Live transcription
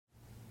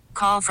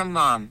Call from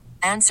mom.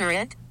 Answer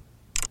it.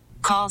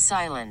 Call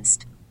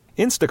silenced.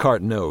 Instacart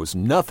knows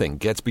nothing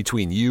gets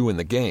between you and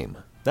the game.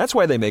 That's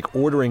why they make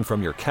ordering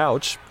from your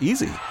couch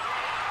easy.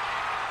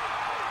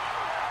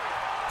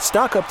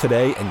 Stock up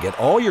today and get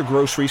all your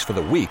groceries for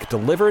the week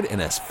delivered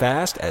in as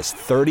fast as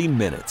 30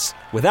 minutes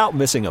without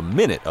missing a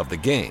minute of the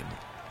game.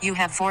 You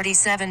have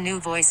 47 new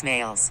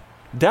voicemails.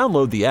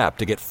 Download the app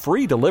to get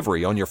free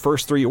delivery on your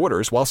first 3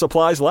 orders while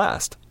supplies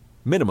last.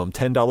 Minimum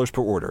 $10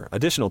 per order.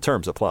 Additional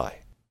terms apply.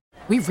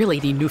 We really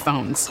need new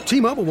phones.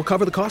 T-Mobile will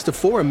cover the cost of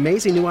 4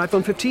 amazing new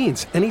iPhone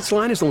 15s, and each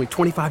line is only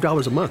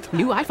 $25 a month.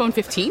 New iPhone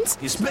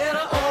 15s? It's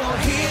better over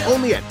here.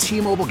 Only at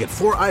T-Mobile, get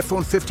 4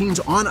 iPhone 15s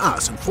on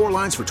us and 4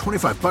 lines for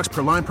 $25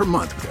 per line per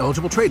month with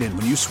eligible trade-in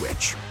when you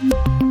switch.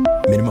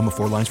 Minimum of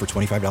 4 lines for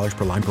 $25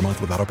 per line per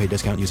month with autopay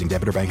discount using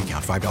debit or bank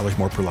account. $5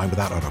 more per line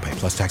without autopay,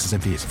 plus taxes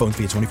and fees. Phone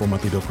fee at 24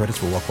 monthly bill credits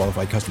for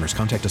well-qualified customers.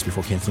 Contact us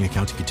before canceling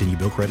account to continue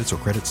bill credits or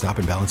credit stop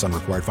and balance on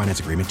required finance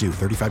agreement due.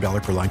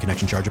 $35 per line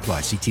connection charge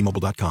applies. See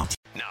T-Mobile.com.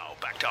 Now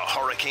back to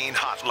Hurricane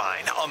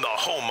Hotline on the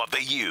home of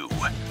the U.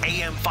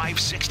 AM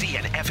 560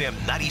 and FM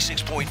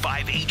 96.5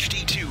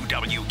 HD2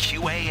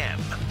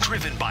 WQAM.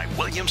 Driven by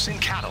Williamson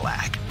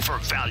Cadillac. For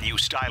value,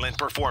 style, and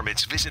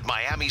performance, visit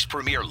Miami's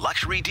premier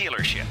luxury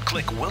dealership.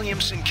 Click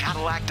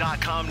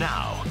WilliamsonCadillac.com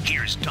now.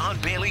 Here's Don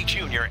Bailey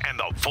Jr. and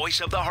the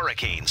voice of the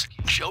Hurricanes,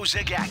 Joe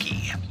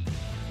Zagacki.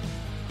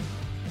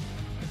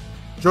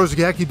 Joe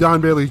Zagacki,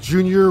 Don Bailey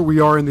Jr. We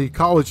are in the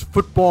college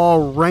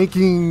football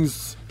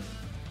rankings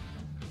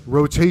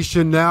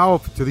rotation now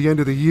to the end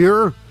of the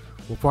year.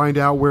 We'll find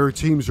out where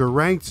teams are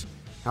ranked,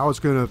 how it's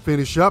going to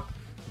finish up.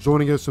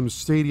 Joining us from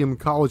Stadium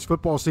College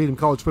Football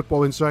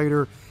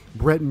Insider,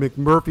 Brett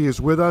McMurphy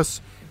is with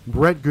us.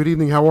 Brett, good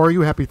evening. How are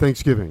you? Happy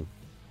Thanksgiving.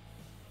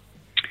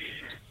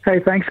 Hey,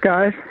 thanks,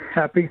 guys.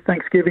 Happy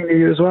Thanksgiving to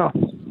you as well.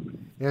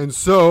 And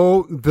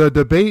so the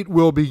debate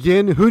will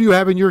begin. Who do you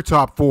have in your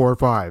top 4 or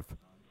 5?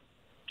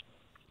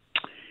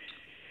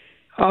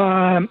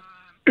 I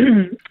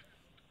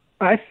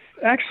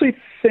actually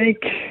think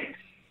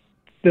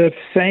the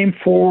same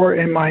 4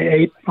 on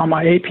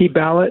my AP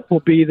ballot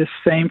will be the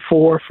same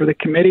 4 for the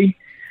committee.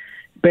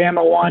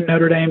 Bama 1,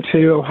 Notre Dame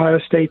 2, Ohio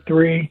State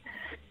 3.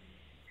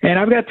 And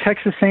I've got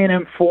Texas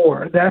A&M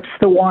 4. That's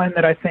the one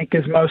that I think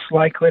is most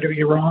likely to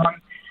be wrong.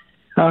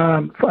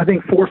 I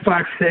think 4,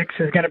 5, 6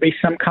 is going to be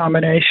some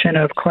combination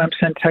of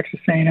Clemson, Texas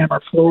A&M,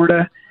 or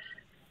Florida.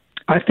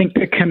 I think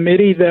the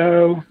committee,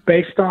 though,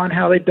 based on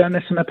how they've done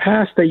this in the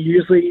past, they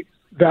usually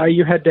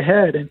value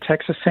head-to-head, and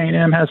Texas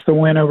A&M has the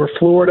win over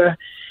Florida.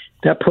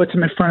 That puts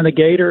them in front of the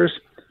Gators.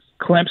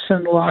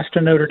 Clemson lost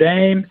to Notre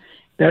Dame.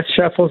 That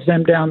shuffles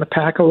them down the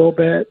pack a little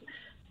bit.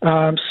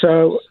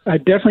 So I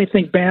definitely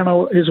think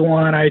Bama is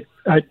 1. I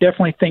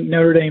definitely think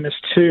Notre Dame is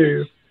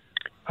 2.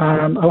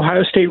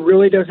 Ohio State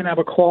really doesn't have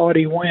a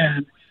quality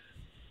win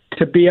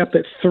to be up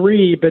at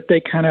 3, but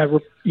they kind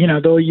of,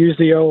 they'll use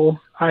the old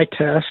eye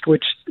test,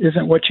 which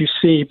isn't what you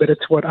see, but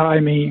it's what I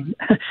mean,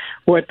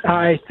 what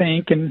I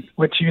think and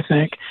what you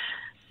think.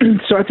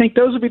 So I think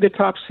those will be the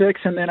top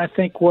 6, and then I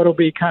think what will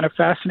be kind of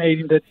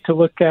fascinating to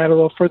look at a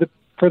little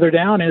further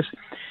down is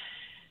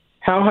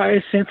how high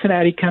does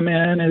Cincinnati come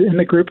in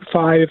the group of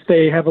 5 if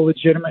they have a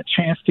legitimate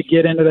chance to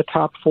get into the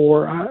top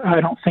 4?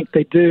 I don't think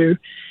they do.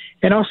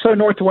 And also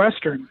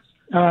Northwestern,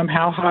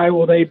 how high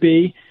will they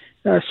be?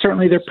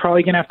 Certainly they're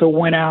probably going to have to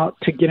win out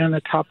to get in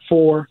the top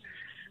 4.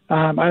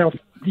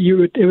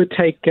 It would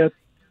take a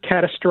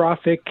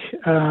catastrophic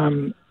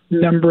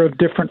number of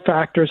different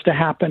factors to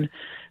happen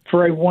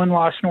for a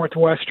one-loss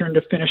Northwestern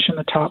to finish in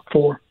the top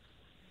 4.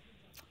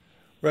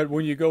 Brett,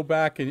 when you go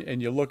back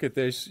and you look at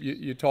this,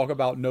 you talk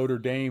about Notre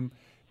Dame.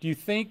 Do you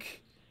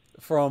think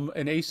from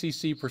an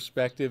ACC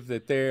perspective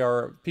that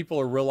people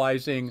are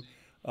realizing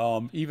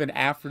even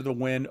after the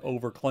win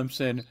over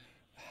Clemson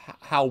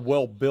how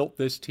well built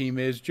this team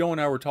is? Joe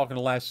and I were talking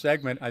the last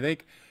segment. I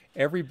think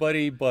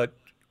everybody but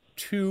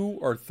 2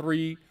 or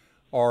 3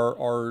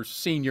 are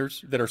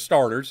seniors that are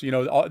starters.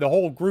 The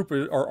whole group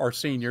are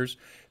seniors.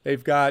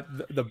 They've got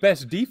the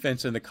best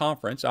defense in the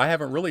conference. I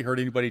haven't really heard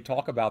anybody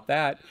talk about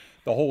that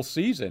the whole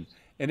season.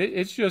 And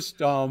it's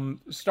just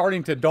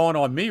starting to dawn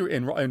on me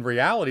in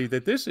reality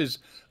that this is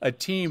a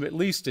team, at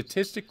least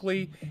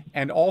statistically,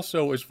 and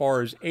also as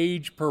far as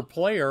age per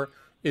player,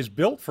 is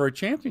built for a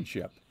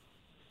championship.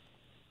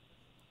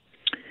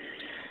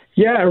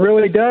 Yeah, it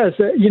really does.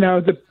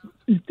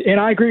 And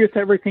I agree with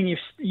everything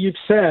you've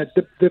said.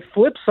 The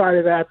flip side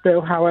of that, though,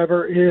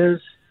 however,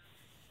 is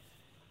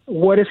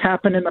what has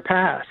happened in the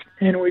past.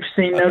 And we've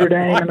seen Notre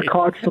Dame in the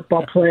college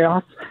football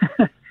playoff.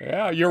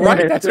 Yeah, you're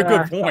right. That's a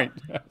good point.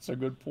 That's a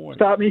good point.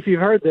 Stop me if you've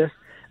heard this.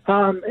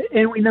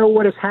 And we know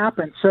what has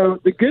happened. So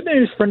the good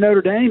news for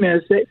Notre Dame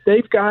is that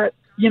they've got,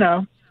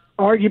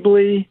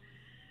 arguably,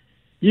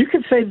 you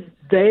could say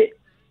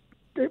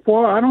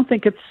I don't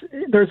think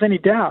there's any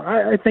doubt.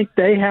 I think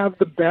they have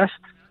the best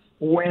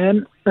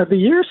win of the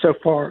year so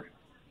far.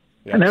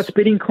 Yes. And that's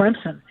beating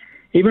Clemson,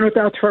 even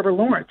without Trevor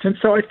Lawrence. And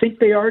so I think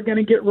they are going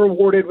to get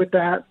rewarded with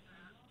that.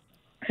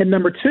 And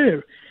number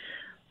 2,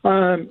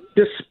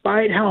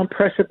 despite how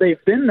impressive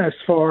they've been thus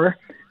far,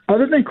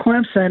 other than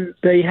Clemson,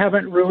 they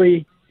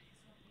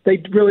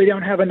really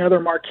don't have another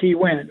marquee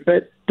win.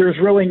 But there's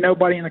really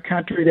nobody in the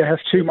country that has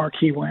 2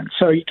 marquee wins,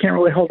 so you can't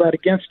really hold that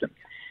against them.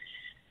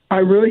 I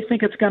really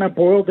think it's going to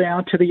boil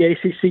down to the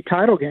ACC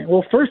title game.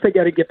 Well, first they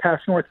got to get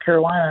past North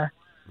Carolina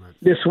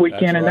this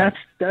weekend, and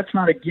that's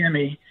not a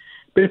gimme.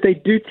 But if they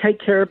do take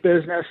care of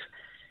business,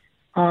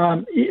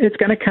 it's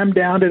going to come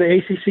down to the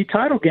ACC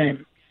title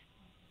game.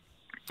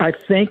 I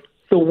think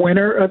the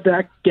winner of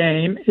that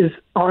game is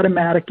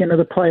automatic into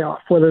the playoff,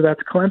 whether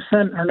that's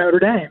Clemson or Notre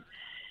Dame.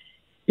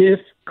 If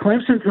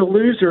Clemson's a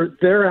loser,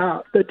 they're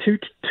out. The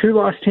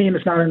two-loss team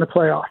is not in the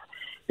playoff.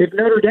 If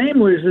Notre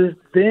Dame loses,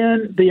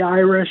 then the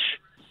Irish,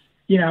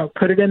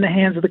 put it in the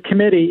hands of the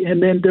committee,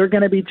 and then they're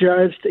going to be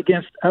judged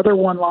against other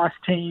one-loss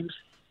teams.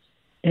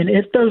 And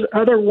if those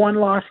other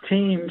one-loss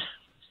teams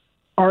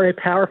are a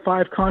Power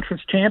 5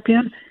 conference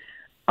champion,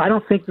 I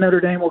don't think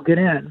Notre Dame will get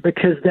in,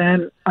 because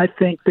then I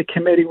think the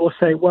committee will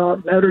say, well,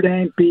 Notre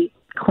Dame beat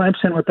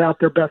Clemson without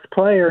their best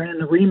player, and in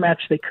the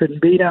rematch they couldn't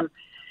beat them.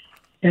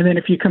 And then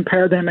if you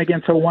compare them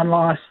against a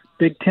one-loss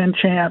Big Ten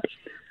champ,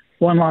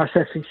 one-loss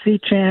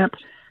SEC champ,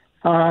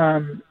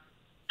 the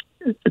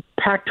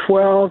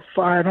Pac-12,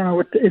 I don't know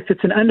if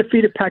it's an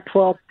undefeated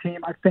Pac-12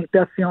 team. I think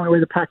that's the only way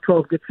the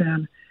Pac-12 gets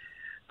in.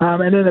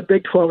 And then the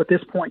Big 12 at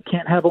this point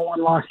can't have a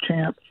one-loss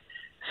champ.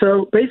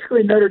 So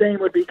basically Notre Dame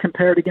would be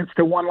compared against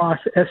a one-loss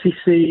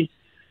SEC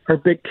or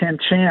Big Ten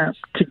champ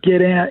to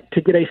get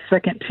a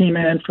second team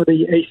in for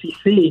the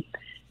ACC.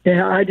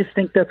 And I just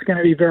think that's going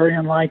to be very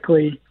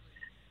unlikely.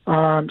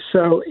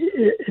 So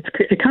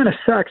it kind of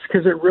sucks,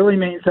 because it really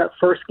means that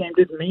first game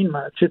didn't mean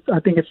much.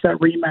 I think it's that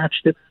rematch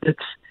that's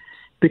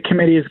the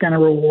committee is going to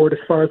reward as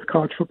far as the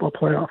college football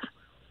playoff.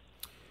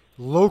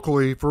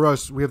 Locally, for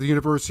us, we have the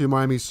University of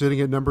Miami sitting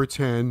at number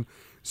 10,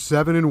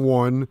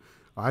 7-1.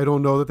 I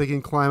don't know that they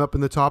can climb up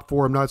in the top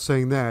 4. I'm not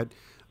saying that.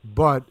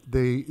 But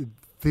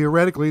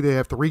theoretically, they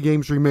have 3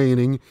 games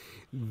remaining.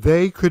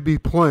 They could be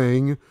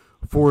playing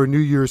for a New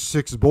Year's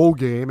 6 bowl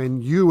game,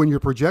 and you and your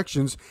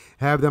projections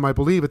have them, I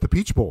believe, at the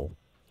Peach Bowl.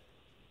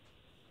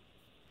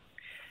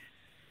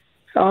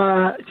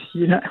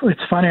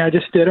 It's funny. I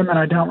just did them, and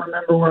I don't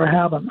remember where I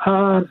have them.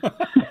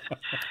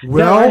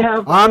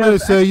 Well, I'm going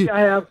to say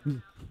I have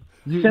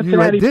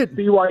Cincinnati,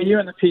 BYU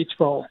in the Peach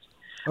Bowl.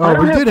 Oh, I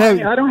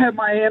don't have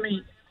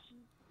Miami.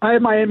 I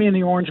have Miami in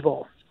the Orange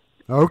Bowl.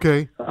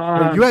 Okay.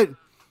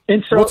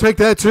 We'll take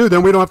that too.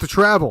 Then we don't have to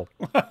travel.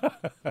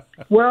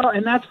 Well,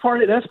 and that's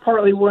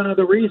partly one of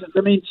the reasons.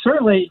 I mean,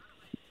 certainly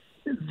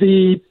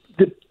the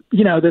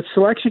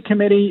selection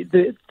committee,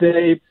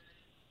 they,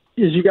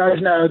 as you guys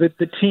know, that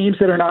the teams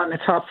that are not in the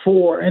top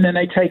 4, and then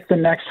they take the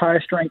next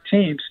highest ranked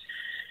teams.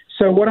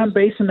 So what I'm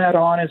basing that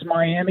on is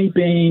Miami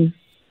being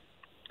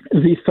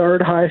the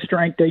 3rd highest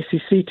ranked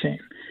ACC team.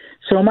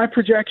 So in my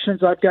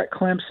projections, I've got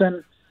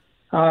Clemson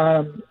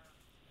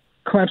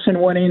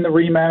winning the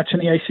rematch in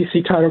the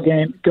ACC title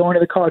game, going to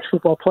the college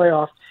football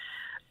playoff.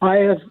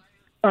 I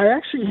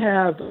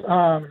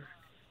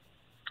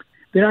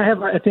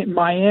think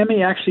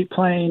Miami actually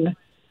playing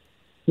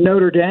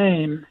Notre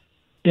Dame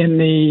in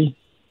the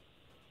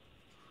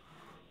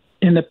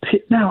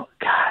now,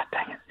 God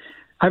dang it.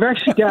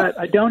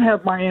 I don't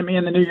have Miami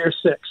in the New Year's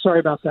 6. Sorry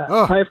about that.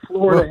 I have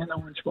Florida in the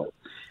Orange Bowl.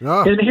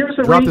 And here's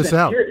the reason. This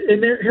out.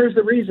 Here's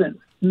the reason.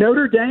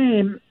 Notre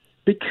Dame,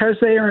 because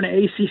they are an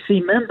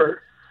ACC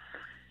member,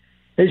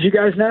 as you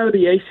guys know,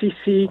 the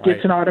ACC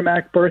gets an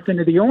automatic berth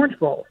into the Orange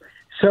Bowl.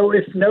 So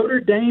if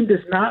Notre Dame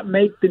does not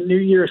make the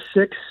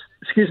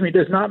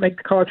does not make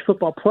the college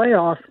football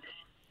playoff,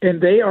 and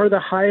they are the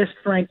highest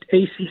ranked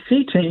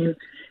ACC team,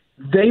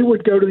 they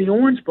would go to the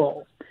Orange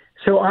Bowl.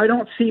 So I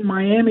don't see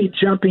Miami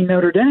jumping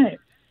Notre Dame.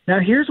 Now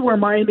here's where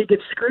Miami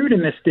gets screwed in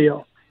this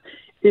deal.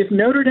 If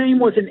Notre Dame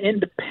was an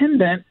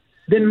independent,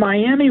 then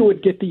Miami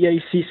would get the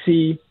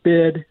ACC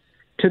bid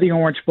to the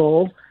Orange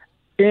Bowl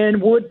and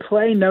would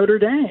play Notre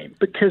Dame,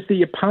 because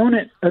the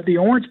opponent of the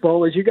Orange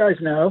Bowl, as you guys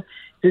know,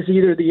 is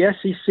either the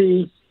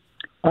SEC,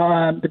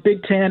 the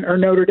Big Ten, or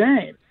Notre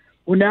Dame.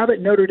 Well, now that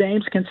Notre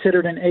Dame's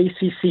considered an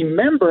ACC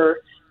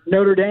member,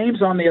 Notre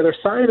Dame's on the other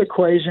side of the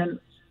equation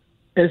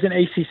as an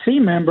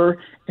ACC member,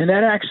 and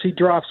that actually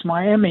drops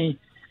Miami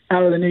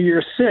out of the New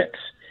Year's 6.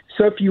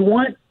 So if you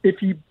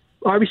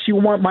obviously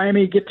want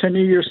Miami to get to a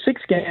New Year's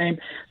 6 game,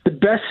 the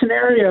best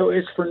scenario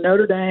is for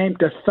Notre Dame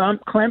to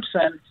thump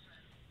Clemson,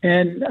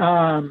 and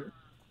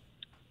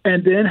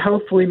then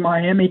hopefully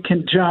Miami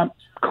can jump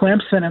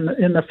Clemson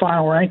in the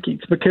final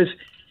rankings, because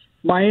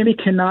Miami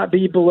cannot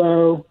be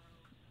below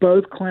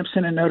both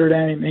Clemson and Notre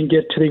Dame and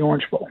get to the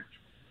Orange Bowl.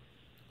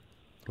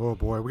 Oh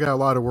boy, we got a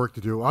lot of work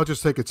to do. I'll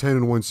just take a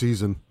 10-1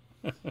 season.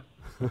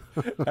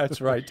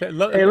 That's right. At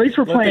least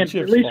we're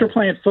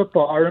playing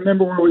football. I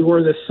remember where we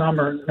were this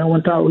summer. No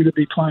one thought we would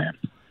be playing.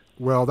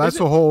 Well, that's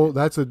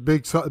a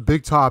big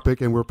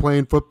topic, and we're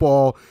playing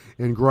football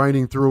and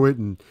grinding through it.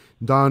 And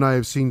Don and I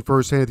have seen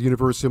firsthand at the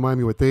University of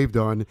Miami what they've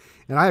done,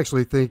 and I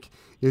actually think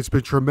it's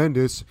been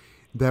tremendous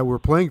that we're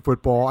playing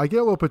football. I get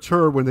a little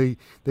perturbed when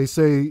they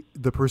say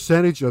the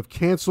percentage of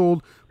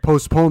canceled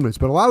postponements,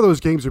 but a lot of those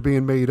games are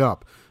being made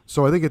up.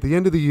 So I think at the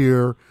end of the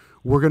year,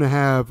 we're going to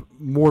have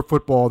more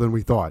football than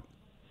we thought.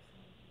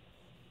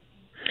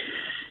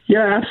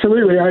 Yeah,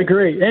 absolutely. I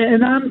agree.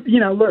 And I'm,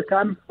 look,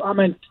 I'm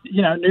a,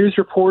 news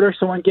reporter.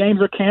 So when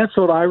games are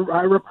canceled, I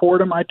report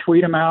them, I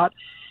tweet them out,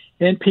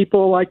 and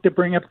people like to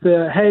bring up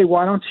hey,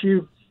 why don't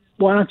you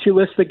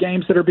list the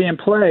games that are being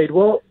played?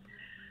 Well,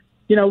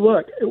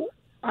 look,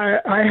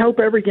 I hope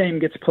every game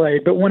gets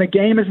played, but when a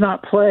game is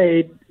not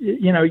played,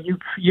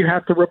 you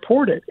have to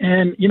report it.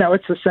 And,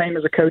 it's the same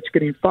as a coach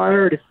getting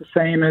fired. It's the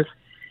same as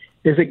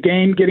a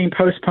game getting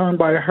postponed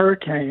by a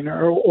hurricane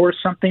or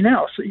something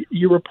else.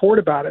 You report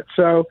about it.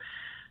 So,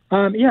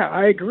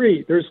 I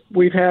agree.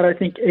 We've had, I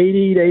think,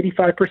 80 to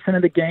 85%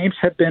 of the games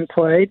have been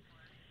played,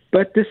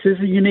 but this is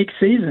a unique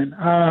season.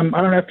 I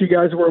don't know if you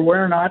guys were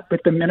aware or not,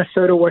 but the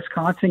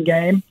Minnesota-Wisconsin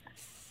game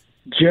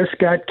just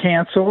got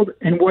canceled.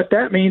 And what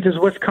that means is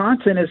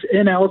Wisconsin is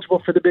ineligible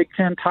for the Big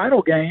Ten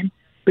title game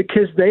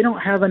because they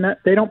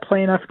don't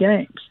play enough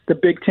games. The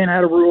Big Ten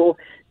had a rule.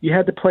 You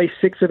had to play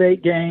 6 of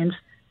 8 games.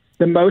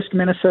 The most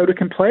Minnesota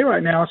can play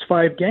right now is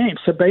 5 games.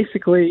 So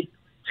basically,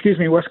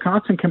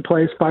 Wisconsin can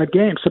play 5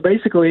 games. So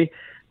basically,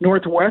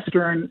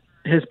 Northwestern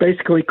has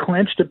basically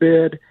clinched a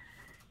bid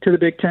to the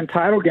Big Ten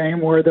title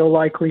game where they'll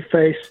likely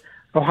face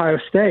Ohio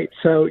State.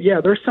 So,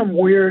 there's some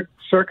weird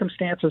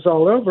circumstances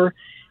all over.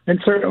 And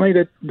certainly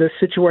the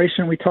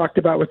situation we talked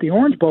about with the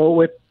Orange Bowl,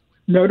 with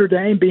Notre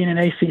Dame being an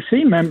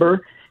ACC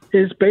member,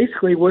 is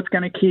basically what's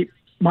going to keep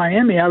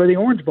Miami out of the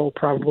Orange Bowl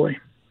probably.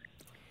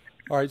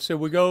 All right,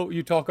 so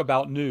you talk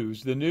about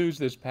news. The news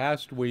this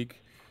past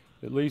week,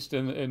 at least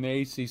in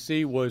the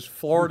ACC, was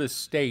Florida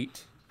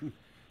State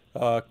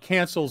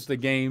cancels the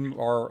game,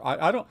 or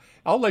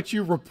I'll let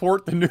you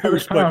report the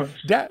news, but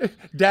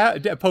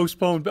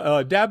postponed.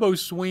 Dabo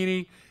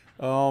Swinney,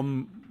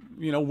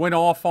 went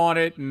off on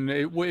it, and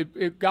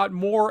it got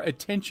more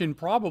attention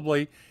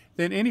probably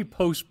than any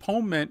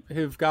postponement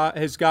has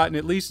gotten,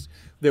 at least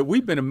that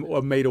we've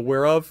been made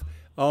aware of.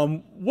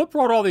 What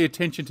brought all the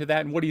attention to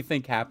that, and what do you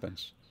think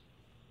happens?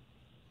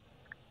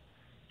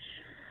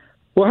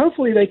 Well,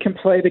 hopefully they can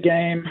play the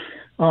game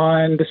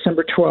on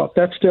December 12th.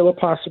 That's still a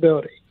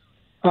possibility.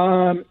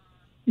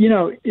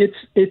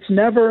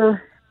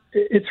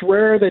 It's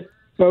rare that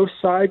both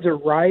sides are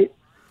right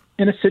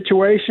in a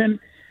situation,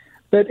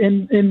 but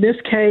in this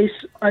case,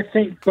 I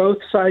think both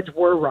sides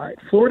were right.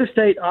 Florida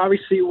State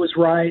obviously was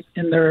right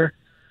in their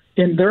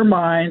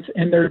minds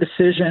in their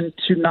decision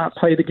to not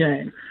play the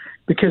game,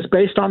 because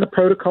based on the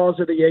protocols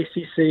of the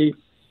ACC,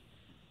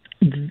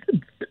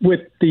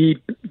 with the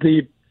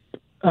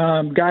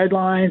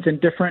guidelines and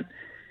different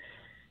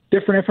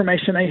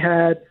information they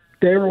had,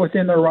 they were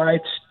within their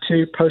rights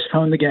to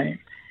postpone the game.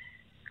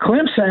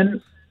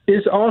 Clemson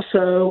is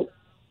also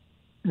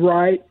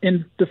right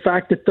in the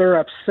fact that they're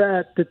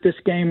upset that this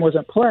game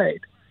wasn't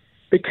played,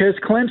 because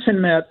Clemson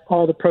met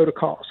all the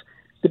protocols.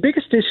 The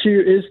biggest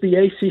issue is the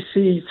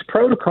ACC's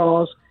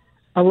protocols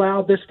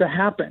allow this to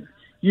happen.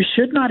 You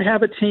should not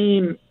have a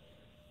team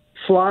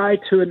fly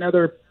to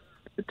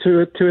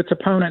its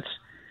opponent's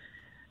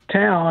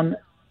town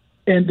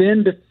and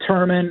then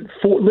determine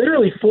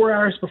literally 4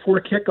 hours before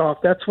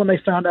kickoff. That's when they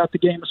found out the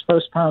game was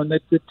postponed,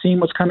 that the team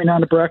was coming on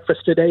to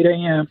breakfast at 8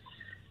 a.m.,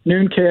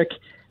 noon kick.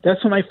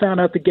 That's when they found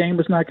out the game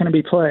was not going to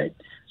be played.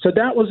 So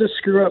that was a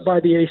screw up by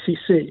the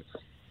ACC.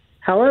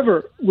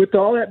 However, with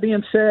all that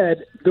being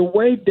said, the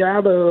way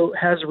Dabo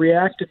has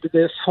reacted to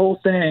this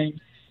whole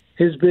thing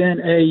has been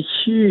a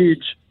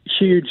huge,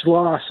 huge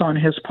loss on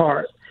his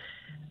part.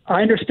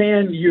 I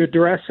understand you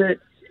address it.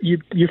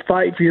 You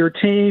fight for your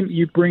team,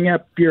 you bring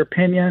up your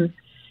opinion,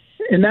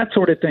 and that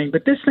sort of thing.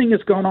 But this thing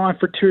has gone on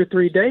for 2 or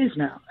 3 days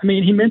now. I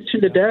mean, he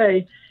mentioned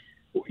today,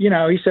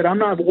 he said, I'm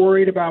not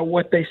worried about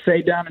what they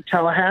say down in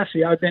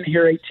Tallahassee. I've been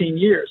here 18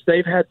 years.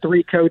 They've had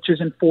 3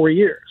 coaches in 4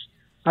 years.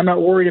 I'm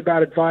not worried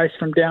about advice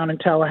from down in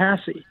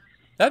Tallahassee.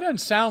 That doesn't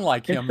sound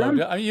like him,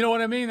 though. You know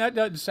what I mean? That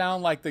doesn't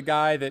sound like the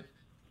guy that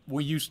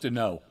we used to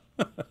know.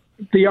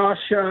 The aw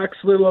shucks,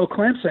 little old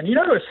Clemson. You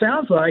know what it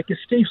sounds like? It's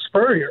Steve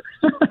Spurrier.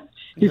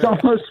 He's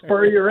almost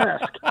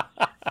Spurrier-esque.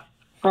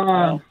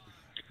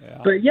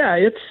 But yeah,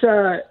 it's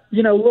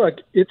look,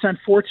 it's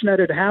unfortunate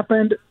it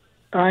happened.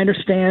 I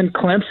understand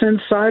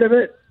Clemson's side of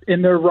it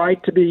and their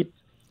right to be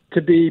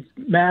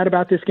mad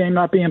about this game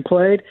not being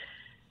played.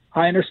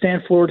 I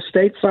understand Florida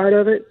State's side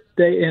of it.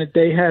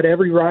 They had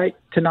every right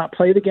to not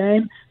play the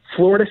game.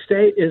 Florida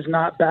State is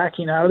not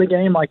backing out of the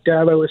game, like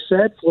Dabo has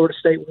said. Florida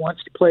State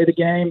wants to play the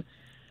game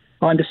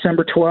on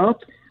December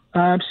 12th.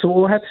 So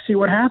we'll have to see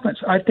what happens.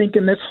 I think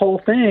in this whole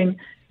thing,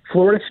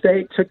 Florida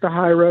State took the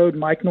high road.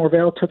 Mike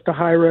Norvell took the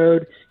high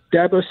road.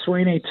 Dabo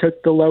Swinney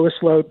took the lowest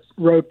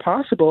road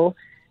possible.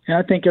 And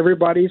I think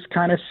everybody's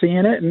kind of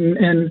seeing it.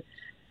 And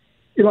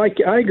like,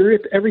 I agree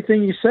with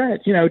everything you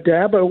said.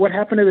 Dabo, what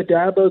happened to the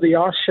Dabo, the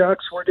aw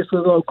shucks, we're just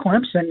little old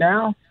Clemson.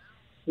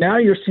 Now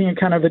you're seeing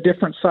kind of a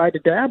different side to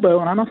Dabo,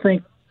 and I don't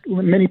think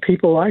many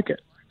people like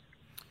it.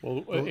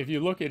 Well, if you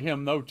look at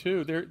him, though,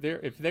 too,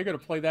 if they're going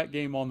to play that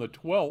game on the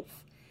 12th,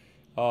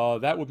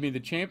 That would mean the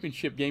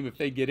championship game, if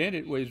they get in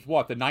it, was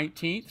what, the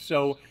 19th?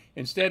 So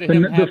instead of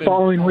him having the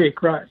following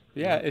week, right?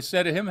 Yeah,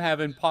 instead of him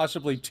having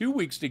possibly 2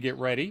 weeks to get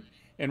ready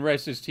and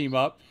rest his team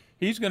up,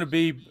 he's going to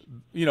be,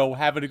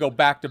 having to go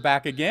back to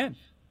back again.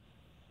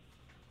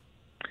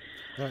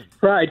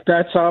 Right.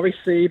 That's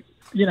obviously,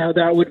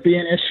 that would be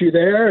an issue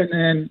there. And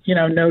then,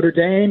 Notre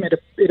Dame,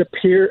 it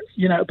appeared,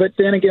 but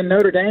then again,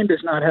 Notre Dame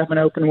does not have an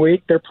open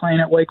week. They're playing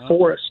at Wake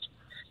Forest.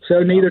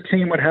 So neither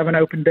team would have an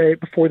open day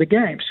before the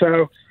game.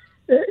 So,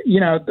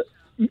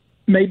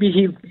 maybe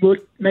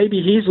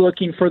he's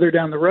looking further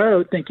down the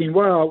road thinking,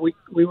 well,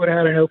 we would have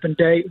had an open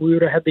date. We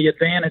would have had the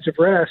advantage of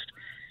rest.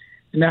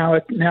 Now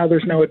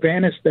there's no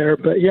advantage there.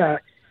 But yeah,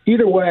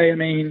 either way, I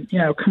mean,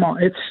 come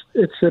on,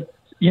 it's a,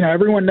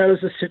 everyone knows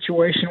the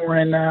situation we're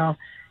in now.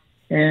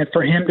 And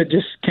for him to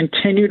just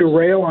continue to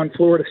rail on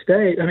Florida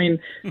State, I mean,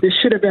 this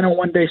should have been a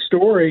one-day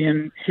story.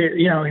 And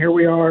here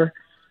we are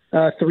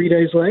 3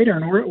 days later,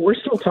 and we're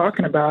still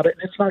talking about it,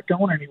 and it's not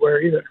going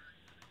anywhere either.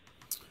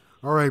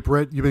 All right,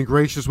 Brett, you've been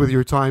gracious with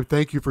your time.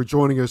 Thank you for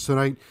joining us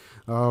tonight.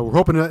 We're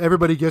hoping that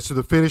everybody gets to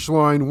the finish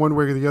line one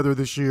way or the other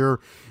this year.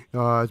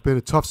 It's been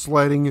a tough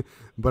sledding,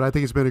 but I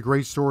think it's been a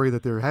great story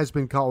that there has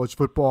been college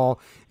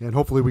football, and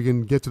hopefully we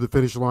can get to the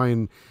finish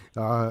line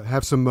and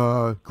have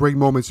some great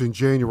moments in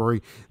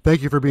January.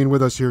 Thank you for being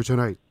with us here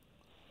tonight.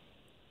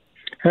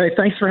 Hey,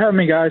 thanks for having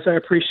me, guys. I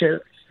appreciate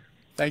it.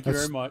 Thank you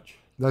very much.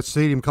 That's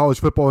Stadium College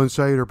Football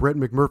Insider Brett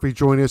McMurphy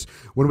joining us.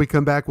 When we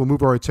come back, we'll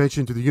move our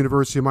attention to the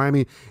University of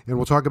Miami, and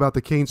we'll talk about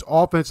the Canes'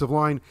 offensive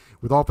line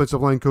with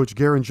offensive line coach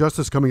Garin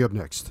Justice coming up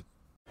next.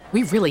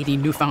 We really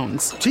need new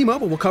phones.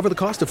 T-Mobile will cover the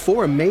cost of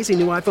 4 amazing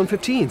new iPhone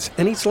 15s,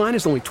 and each line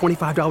is only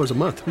 $25 a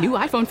month. New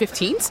iPhone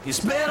 15s?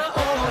 It's better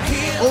over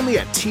here. Only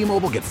at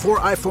T-Mobile, get 4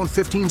 iPhone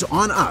 15s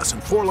on us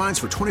and 4 lines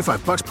for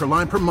 $25 per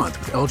line per month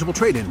with eligible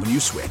trade-in when you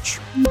switch.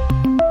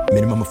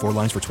 Minimum of 4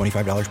 lines for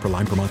 $25 per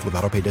line per month with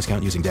autopay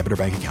discount using debit or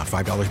bank account.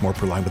 $5 more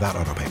per line without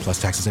autopay,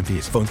 plus taxes and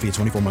fees. Phone fee at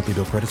 24 monthly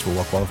bill credits for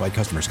well-qualified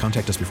customers.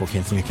 Contact us before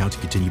canceling account to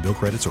continue bill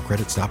credits or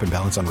credit stop and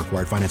balance on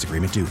required finance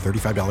agreement due.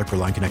 $35 per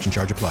line connection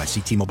charge applies.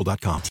 See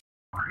T-Mobile.com.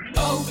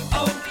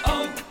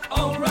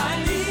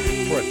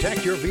 O'Reilly.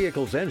 Protect your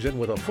vehicle's engine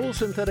with a full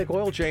synthetic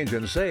oil change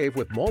and save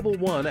with Mobil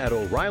 1 at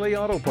O'Reilly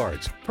Auto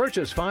Parts.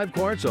 Purchase 5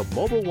 quarts of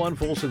Mobil 1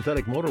 full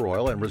synthetic motor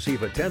oil and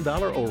receive a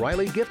 $10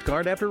 O'Reilly gift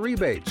card after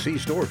rebate. See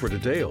store for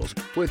details.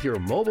 With your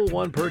Mobil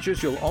 1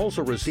 purchase, you'll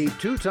also receive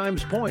 2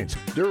 times points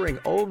during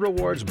O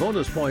Rewards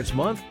Bonus Points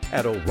Month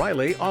at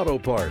O'Reilly Auto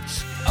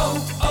Parts.